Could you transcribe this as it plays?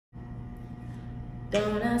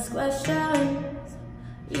Don't ask questions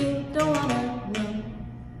you don't wanna know.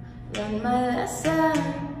 Learn my lesson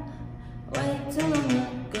way too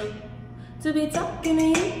long ago. To be talking to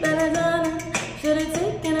you better than I should've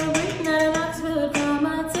taken a break, not an Oxford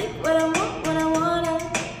comma. Take what I want when I want it,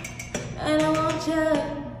 and I want you.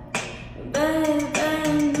 Bad,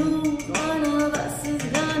 bad news, one of us is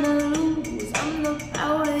gonna lose. I'm the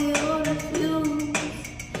power, you're the fuse.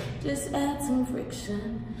 Just add some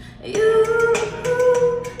friction. You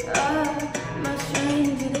are my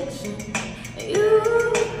strange addiction. You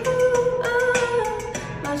are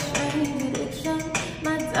my strange addiction.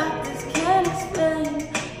 My doctors can't explain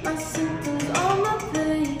my symptoms or my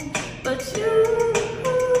pain, but you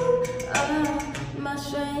are my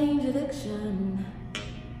strange addiction.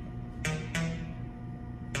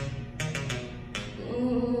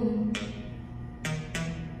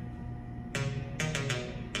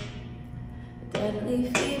 Deadly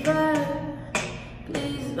fever,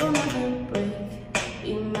 please don't ever break.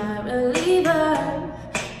 Be my reliever,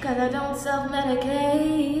 cause I don't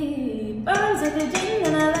self-medicate. Burns like a gin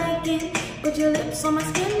and I like it. Put your lips on my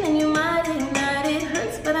skin and you might ignite it.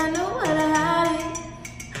 Hurts but I know how to hide it.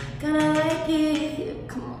 Kinda like it.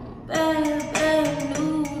 Come on, bad, bad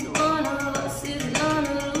news. One of us is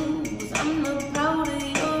gonna lose. I'm the powder,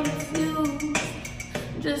 you're the fuse.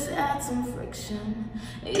 Just add some friction.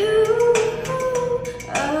 You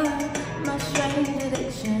are my strange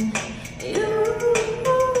addiction. You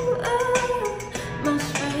are my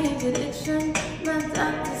strange addiction. My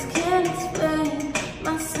doctors can't explain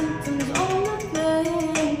my symptoms or my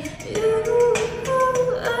pain. You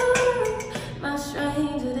are my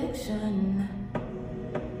strange addiction.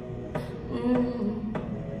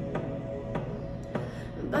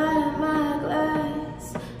 By my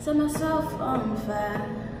glass, set myself on fire.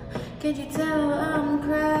 Can't you tell I'm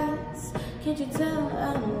crass? Can't you tell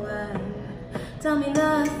I'm wild? Tell me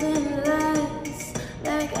nothing less,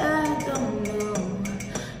 like I don't know.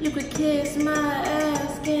 You could kiss my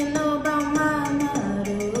ass, can't know about my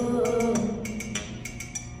motto.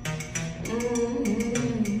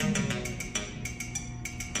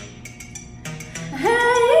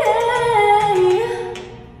 Hey,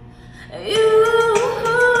 you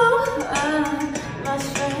are my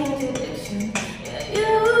strange addiction.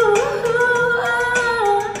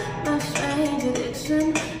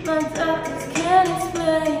 My doctors can't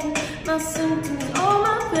explain my symptoms or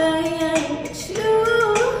my pain, but you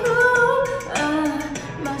are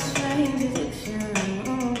my strange addiction.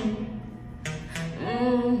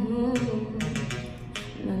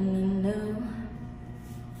 No.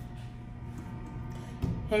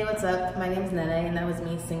 Hey, what's up? My name's Nene, and that was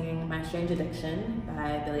me singing My Strange Addiction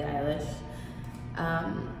by Billie Eilish.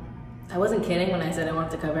 I wasn't kidding when I said I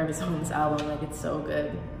wanted to cover every song on this album. Like, it's so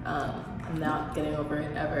good. I'm not getting over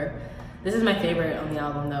it ever. This is my favorite on the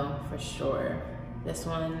album though, for sure. This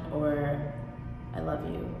one, or I Love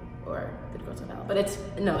You, or Good Girls Without. But it's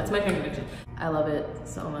my favorite addiction. I love it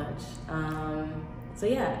so much. So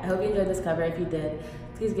yeah, I hope you enjoyed this cover. If you did,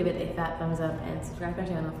 please give it a fat thumbs up and subscribe to our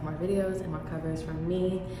channel for more videos and more covers from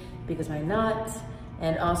me, because why not?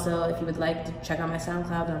 And also, if you would like to check out my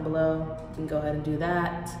SoundCloud down below, you can go ahead and do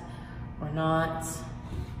that, or not.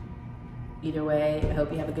 Either way, I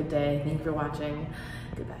hope you have a good day. Thank you for watching.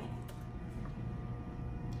 Goodbye.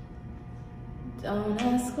 Don't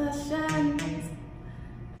ask questions.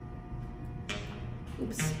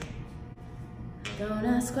 Oops. Don't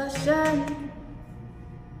ask questions.